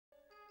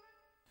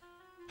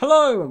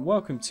Hello and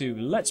welcome to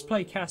Let's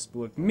Play Casper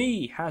with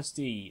me,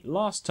 Hazzd.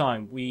 Last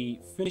time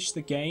we finished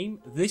the game.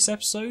 This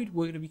episode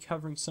we're going to be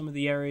covering some of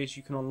the areas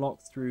you can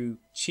unlock through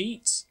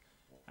cheats.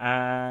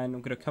 And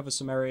I'm going to cover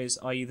some areas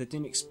I either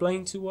didn't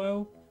explain too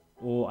well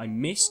or I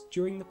missed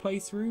during the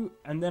playthrough.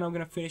 And then I'm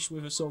going to finish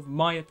with a sort of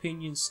my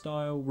opinion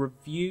style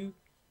review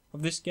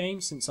of this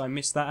game since I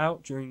missed that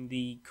out during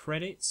the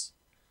credits.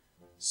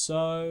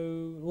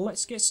 So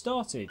let's get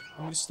started. I'm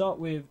going to start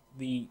with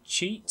the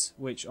cheat,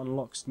 which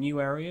unlocks new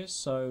areas.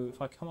 So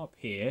if I come up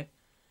here,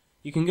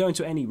 you can go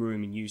into any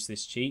room and use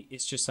this cheat.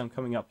 It's just I'm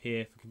coming up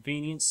here for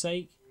convenience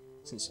sake,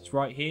 since it's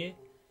right here.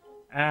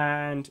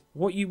 And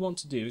what you want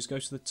to do is go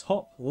to the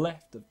top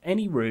left of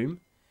any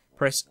room,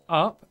 press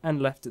up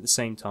and left at the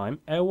same time,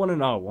 L1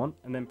 and R1,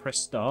 and then press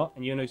start,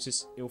 and you'll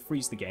notice it'll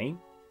freeze the game.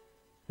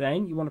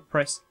 Then you want to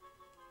press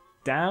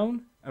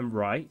down and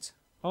right,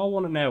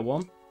 R1 and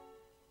L1,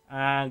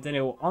 and then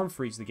it will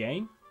unfreeze the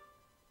game.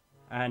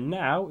 And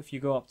now if you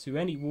go up to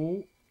any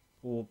wall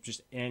or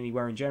just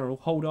anywhere in general,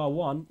 hold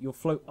R1, you'll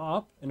float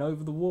up and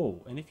over the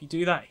wall. And if you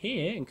do that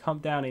here and come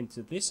down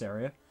into this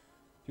area,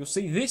 you'll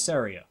see this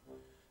area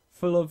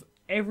full of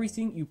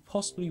everything you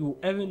possibly will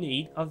ever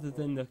need other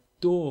than the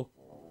door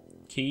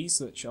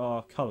keys, which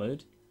are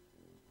coloured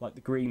like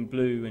the green,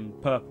 blue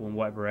and purple and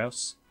whatever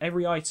else.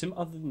 Every item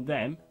other than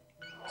them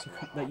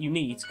that you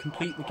need to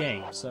complete the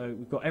game. So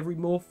we've got every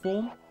morph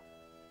form,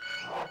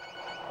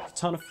 a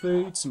ton of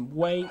food, some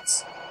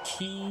weights,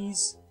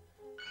 keys,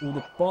 all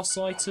the boss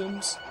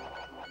items.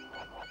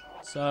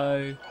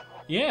 So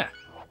yeah,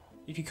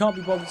 if you can't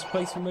be bothered to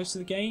play through most of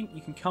the game,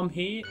 you can come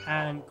here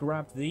and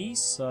grab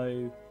these.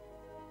 So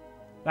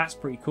that's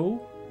pretty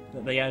cool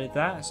that they added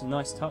that. It's a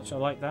nice touch, I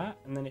like that.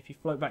 And then if you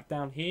float back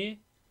down here,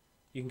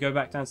 you can go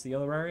back down to the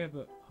other area.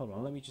 But hold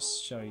on, let me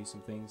just show you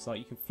some things. Like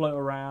you can float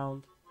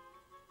around.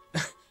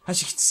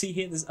 As you can see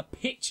here, there's a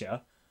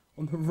picture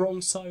on the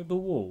wrong side of the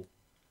wall.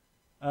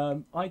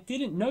 I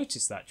didn't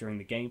notice that during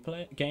the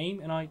game,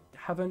 and I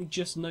have only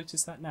just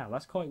noticed that now.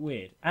 That's quite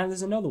weird. And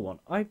there's another one.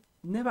 I've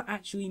never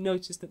actually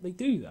noticed that they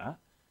do that.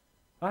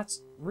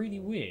 That's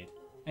really weird.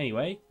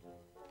 Anyway,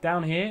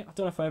 down here, I don't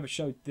know if I ever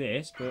showed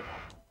this, but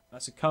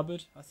that's a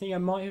cupboard. I think I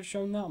might have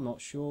shown that, I'm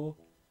not sure.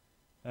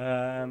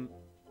 But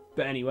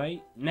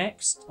anyway,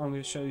 next I'm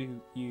going to show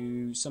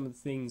you some of the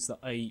things that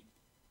I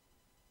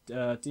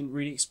didn't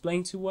really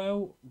explain too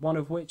well. One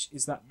of which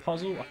is that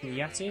puzzle. I can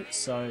yat it,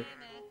 so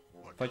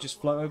if I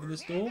just float over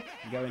this door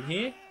and go in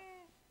here,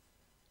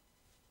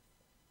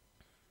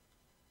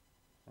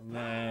 and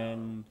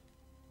then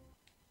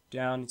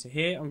down into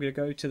here, I'm going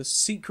to go to the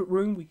secret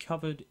room we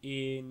covered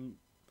in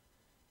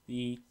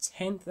the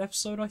 10th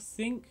episode, I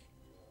think,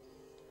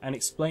 and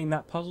explain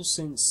that puzzle.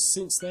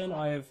 Since then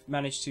I have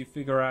managed to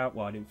figure out,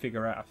 well, I didn't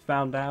figure out, I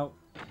found out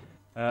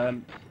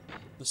the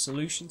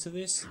solution to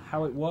this,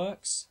 how it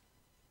works.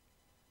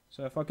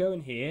 So if I go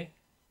in here,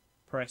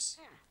 press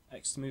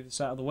X to move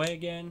this out of the way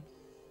again.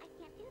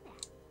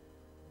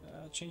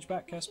 Change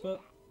back, Casper.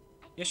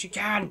 Yes, you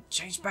can!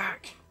 Change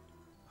back!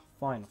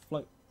 Fine, I'll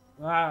float.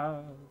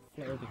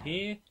 Float over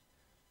here.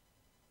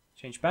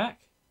 Change back.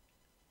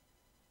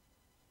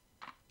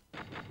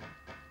 And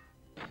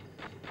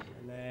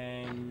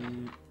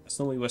then that's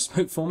normally where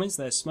smoke form is.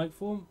 There's smoke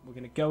form. We're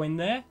going to go in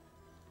there.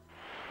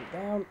 Put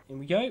down. In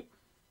we go.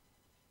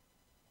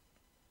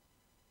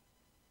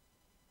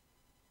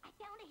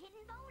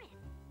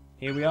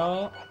 Here we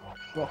are.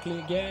 Broccoli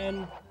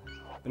again.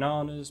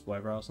 Bananas,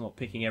 whatever else. I'm not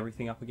picking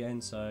everything up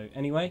again. So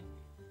anyway,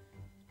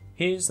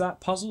 here's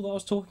that puzzle that I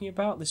was talking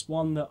about. This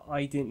one that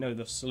I didn't know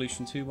the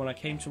solution to when I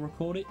came to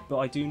record it, but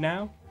I do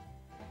now.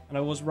 And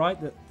I was right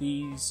that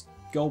these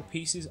gold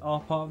pieces are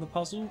part of the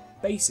puzzle.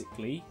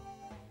 Basically,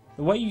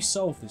 the way you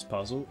solve this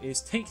puzzle is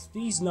take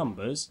these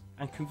numbers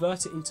and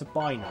convert it into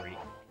binary.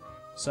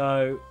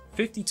 So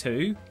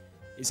 52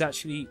 is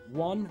actually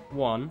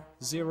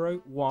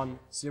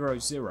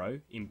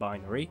 110100 in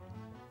binary.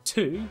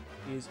 2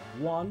 is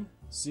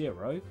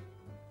 10,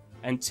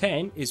 and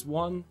 10 is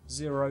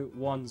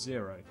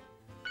 1010.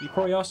 You're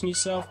probably asking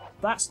yourself,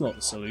 that's not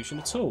the solution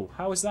at all.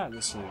 How is that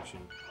the solution?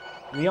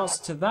 And the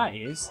answer to that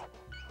is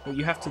that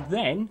you have to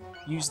then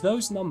use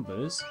those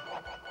numbers,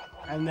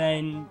 and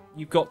then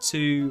you've got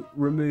to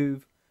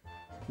remove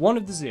one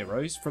of the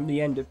zeros from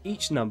the end of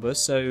each number.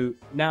 So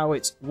now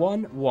it's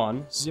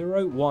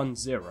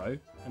 11010,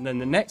 and then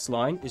the next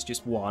line is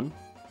just 1.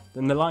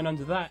 Then the line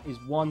under that is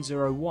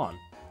 101.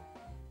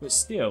 But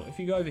still, if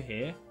you go over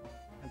here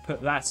and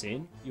put that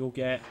in, you'll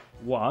get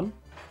 1,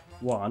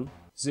 1,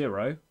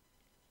 0,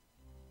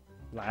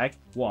 lag,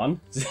 1,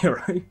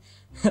 0,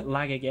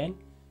 lag again.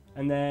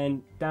 And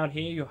then down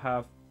here you'll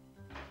have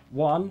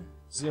 1,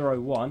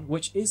 0, 1,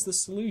 which is the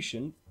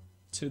solution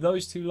to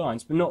those two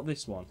lines, but not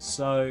this one.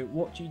 So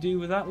what do you do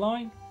with that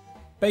line?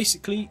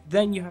 Basically,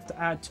 then you have to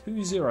add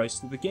 2 zeros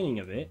to the beginning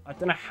of it. I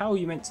don't know how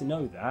you're meant to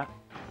know that.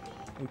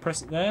 And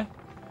press it there,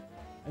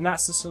 and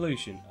that's the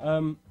solution.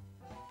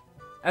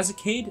 As a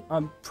kid,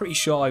 I'm pretty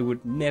sure I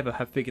would never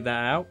have figured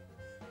that out,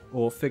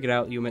 or figured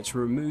out you're meant to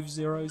remove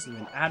zeros and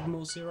then add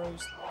more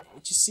zeros.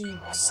 it just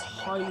seems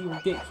highly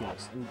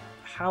ridiculous. And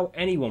how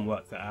anyone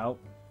worked that out,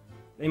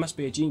 they must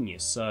be a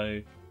genius.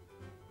 So,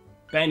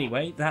 but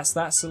anyway, that's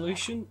that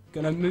solution.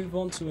 Gonna move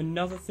on to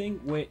another thing,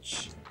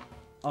 which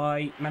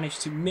I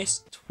managed to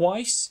miss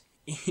twice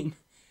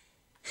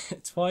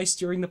twice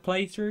during the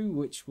playthrough,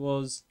 which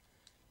was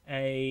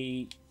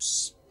a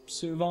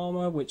suit of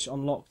armor which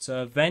unlocked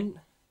a vent.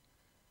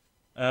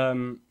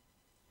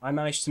 I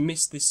managed to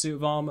miss this suit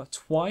of armor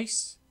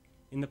twice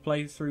in the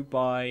playthrough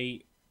by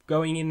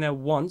going in there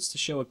once to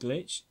show a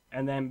glitch,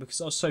 and then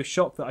because I was so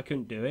shocked that I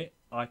couldn't do it,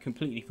 I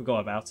completely forgot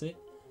about it.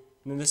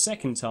 And then the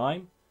second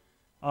time,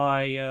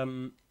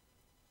 I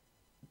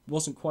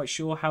wasn't quite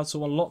sure how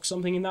to unlock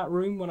something in that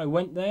room when I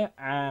went there,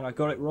 and I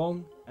got it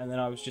wrong, and then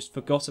I was just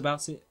forgot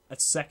about it a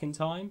second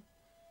time.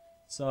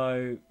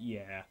 So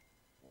yeah.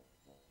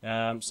 So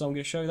I'm going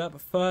to show that,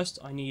 but first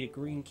I need a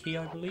green key,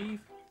 I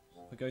believe.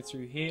 I go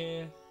through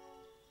here,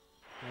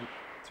 and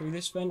through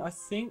this vent, I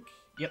think.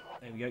 Yep,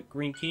 there we go,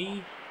 green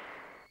key.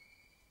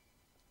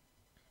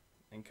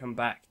 And come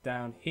back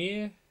down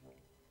here.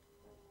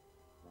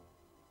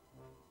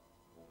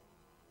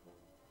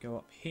 Go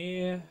up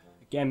here.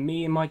 Again,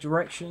 me in my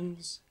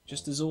directions,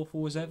 just as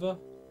awful as ever.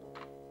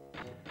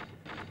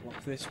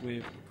 Lock this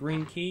with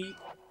green key.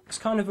 It's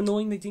kind of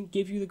annoying they didn't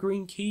give you the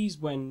green keys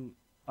when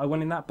I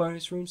went in that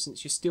bonus room,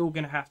 since you're still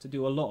going to have to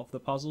do a lot of the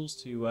puzzles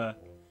to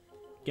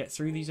get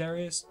through these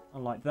areas.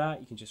 Unlike that,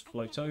 you can just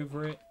float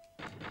over it.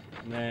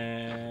 And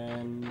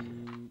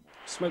then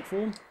smoke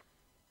form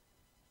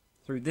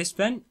through this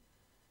vent.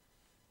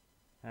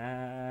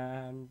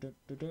 And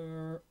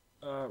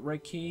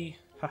red key.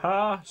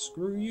 Haha,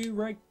 screw you,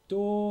 red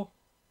door.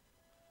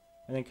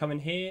 And then come in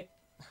here.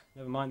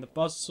 Never mind the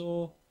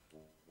buzzsaw.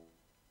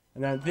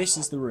 And then this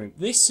is the room.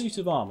 This suit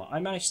of armor. I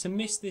managed to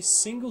miss this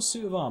single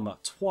suit of armor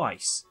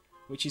twice,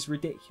 which is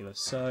ridiculous.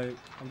 So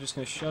I'm just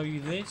going to show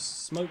you this.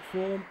 Smoke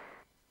form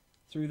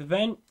through the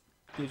vent.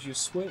 Gives you a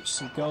switch,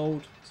 some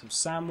gold, some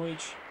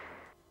sandwich.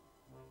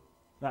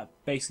 That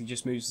basically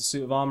just moves the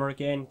suit of armor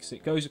again, because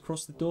it goes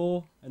across the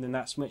door, and then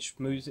that switch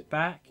moves it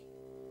back.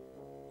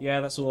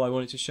 Yeah, that's all I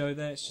wanted to show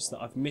there. It's just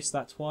that I've missed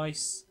that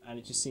twice, and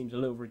it just seems a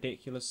little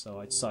ridiculous, so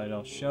I decided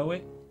I'll show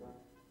it.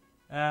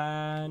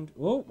 And,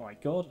 oh my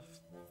god,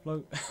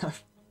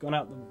 I've gone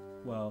out the,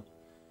 well,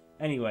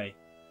 anyway.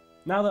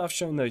 Now that I've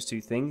shown those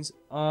two things,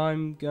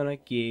 I'm gonna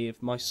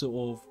give my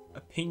sort of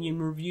opinion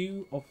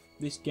review of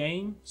this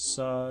game,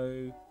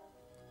 so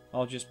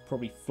I'll just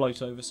probably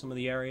float over some of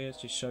the areas,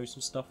 just show some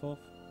stuff off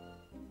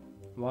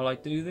while I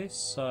do this,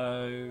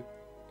 so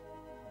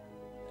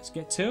let's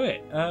get to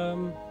it.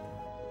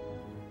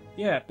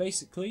 Yeah,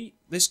 basically,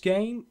 this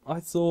game, I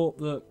thought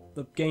that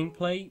the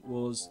gameplay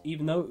was,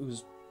 even though it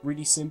was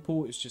really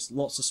simple, it was just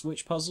lots of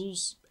switch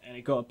puzzles, and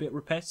it got a bit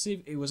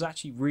repetitive, it was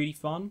actually really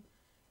fun,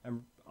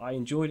 and I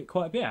enjoyed it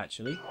quite a bit,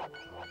 actually.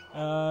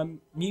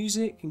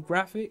 Music and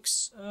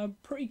graphics,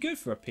 pretty good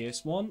for a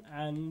PS1,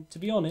 and to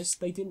be honest,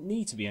 they didn't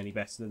need to be any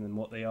better than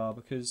what they are,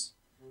 because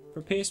for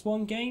a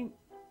PS1 game,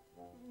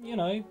 you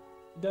know,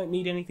 you don't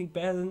need anything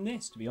better than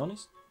this, to be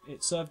honest.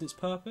 It served its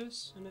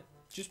purpose, and it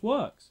just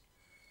works.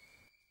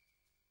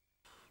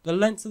 The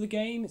length of the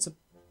game, it's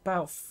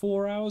about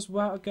 4 hours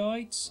without a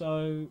guide,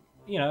 so,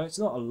 you know, it's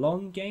not a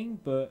long game,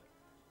 but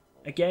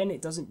again,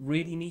 it doesn't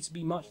really need to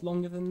be much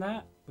longer than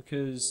that,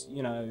 because,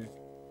 you know,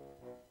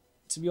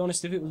 to be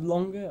honest, if it was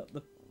longer,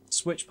 the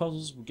switch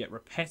puzzles would get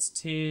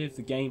repetitive,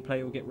 the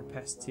gameplay would get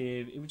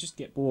repetitive, it would just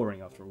get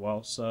boring after a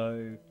while,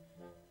 so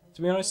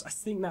to be honest, I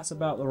think that's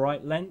about the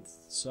right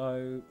length,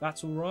 so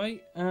that's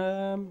alright.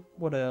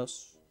 What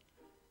else?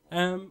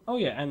 Oh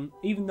yeah, and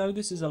even though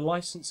this is a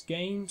licensed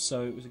game,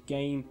 so it was a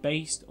game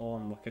based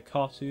on like a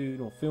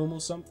cartoon or film or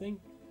something,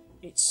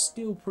 it's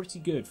still pretty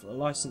good for a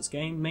licensed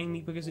game,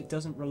 mainly because it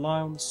doesn't rely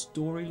on the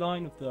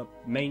storyline of the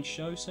main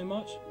show so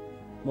much,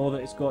 more that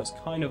it's got its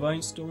kind of own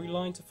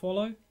storyline to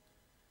follow.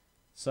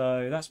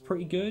 So that's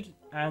pretty good,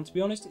 and to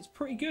be honest, it's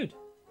pretty good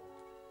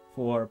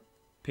for a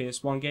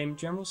PS1 game in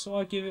general, so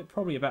I'd give it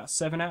probably about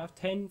 7 out of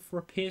 10 for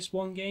a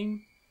PS1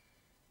 game.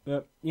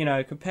 But, you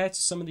know, compared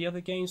to some of the other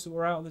games that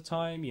were out at the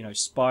time, you know,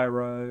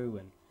 Spyro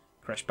and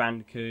Crash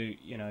Bandicoot,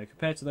 you know,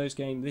 compared to those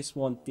games, this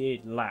one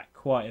did lack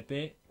quite a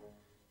bit.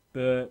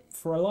 But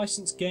for a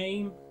licensed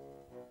game,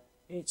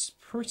 it's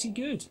pretty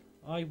good,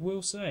 I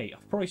will say.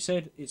 I've probably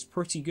said it's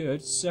pretty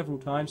good several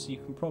times, so you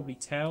can probably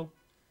tell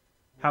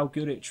how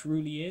good it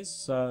truly is.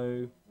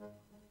 So,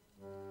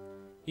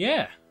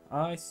 yeah,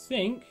 I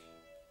think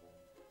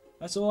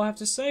that's all I have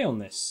to say on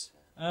this.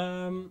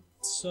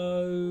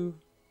 So,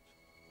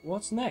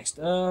 what's next?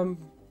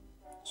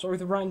 Sorry,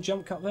 the random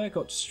jump cut there,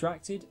 got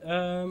distracted. What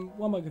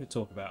am I going to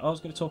talk about? I was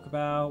going to talk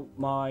about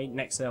my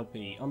next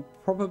LP. I'm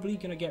probably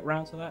going to get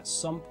round to that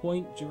some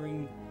point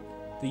during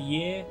the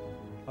year.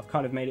 I've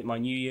kind of made it my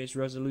New Year's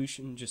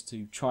resolution just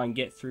to try and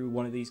get through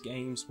one of these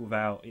games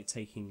without it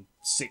taking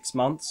 6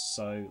 months,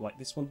 so like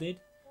this one did.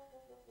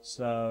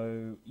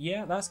 So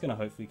yeah, that's going to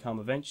hopefully come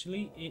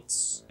eventually.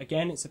 It's a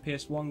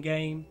PS1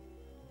 game,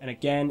 and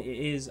again, it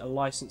is a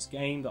licensed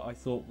game that I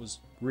thought was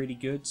really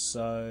good,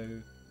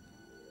 so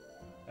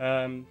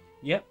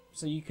yep,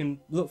 so you can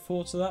look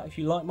forward to that if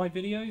you like my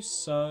videos.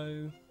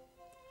 So,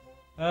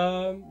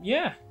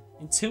 yeah,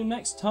 until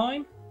next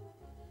time,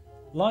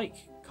 like,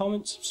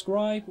 comment,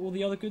 subscribe, all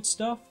the other good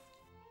stuff.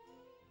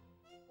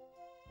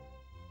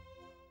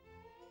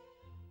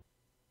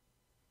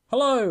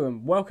 Hello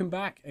and welcome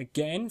back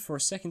again for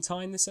a second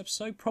time this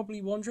episode.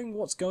 Probably wondering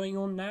what's going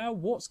on now.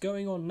 What's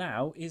going on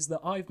now is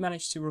that I've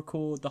managed to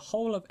record the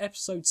whole of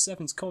episode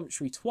 7's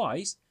commentary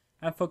twice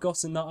and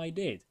forgotten that I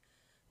did.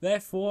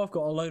 Therefore, I've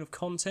got a load of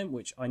content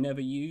which I never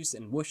used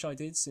and wish I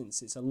did,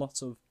 since it's a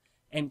lot of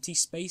empty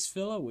space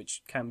filler,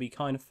 which can be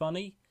kind of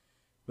funny,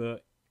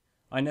 but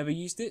I never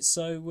used it,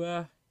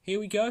 so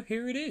here we go,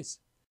 here it is.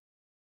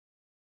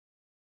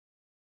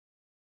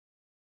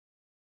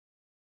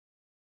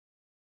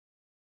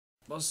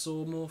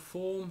 Buzzsaw more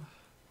form.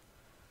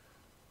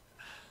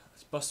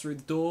 Let's bust through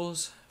the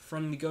doors,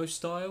 friendly ghost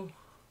style.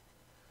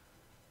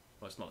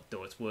 Well, it's not a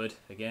door, it's wood.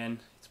 Again,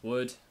 it's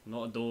wood,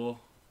 not a door.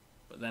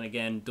 But then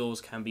again,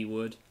 doors can be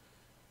wood.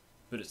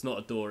 But it's not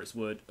a door, it's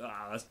wood.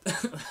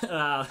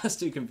 That's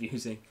too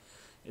confusing.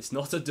 It's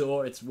not a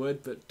door, it's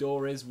wood, but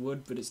door is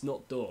wood, but it's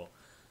not door.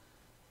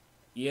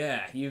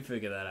 Yeah, you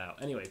figure that out.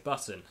 Anyway,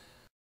 button.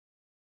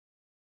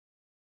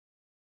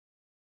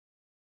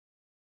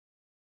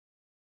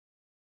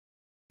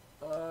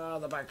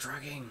 The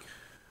backtracking.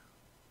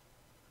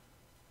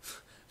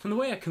 From the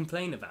way I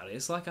complain about it,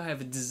 it's like I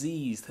have a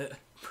disease that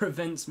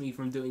prevents me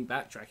from doing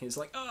backtracking. It's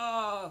like,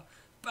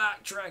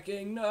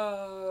 backtracking,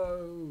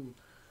 no!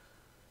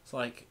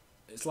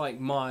 It's like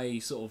my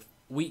sort of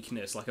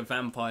weakness, like a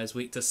vampire's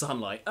weak to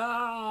sunlight.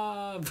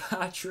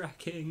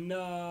 Backtracking,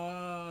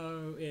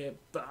 no! It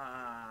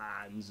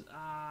burns,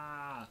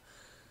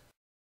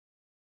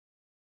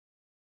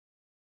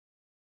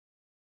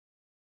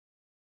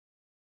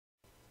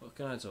 What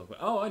can I talk about?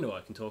 Oh, I know what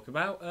I can talk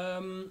about.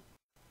 A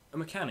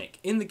mechanic.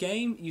 In the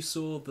game, you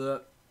saw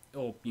that,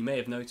 or you may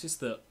have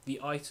noticed that the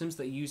items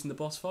that you use in the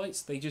boss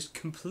fights, they just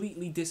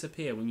completely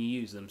disappear when you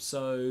use them.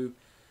 So,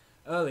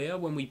 earlier,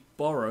 when we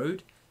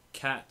borrowed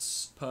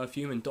Kat's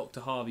perfume and Dr.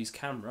 Harvey's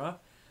camera,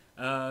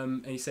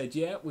 and he said,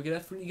 yeah, we're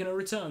definitely going to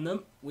return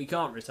them. We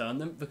can't return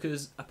them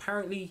because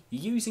apparently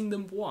using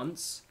them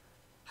once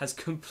has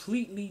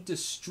completely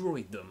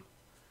destroyed them.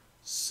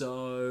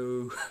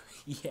 So,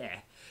 yeah.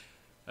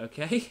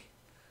 Okay.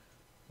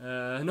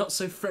 Not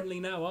so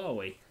friendly now, are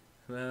we?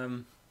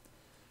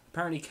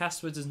 Apparently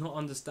Casper does not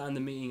understand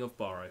the meaning of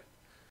borrow.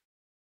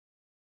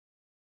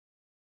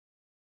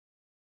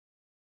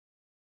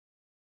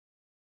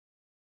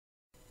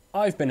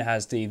 I've been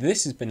Hazzd,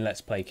 this has been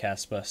Let's Play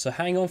Casper, so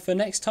hang on for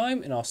next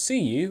time and I'll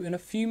see you in a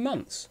few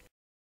months.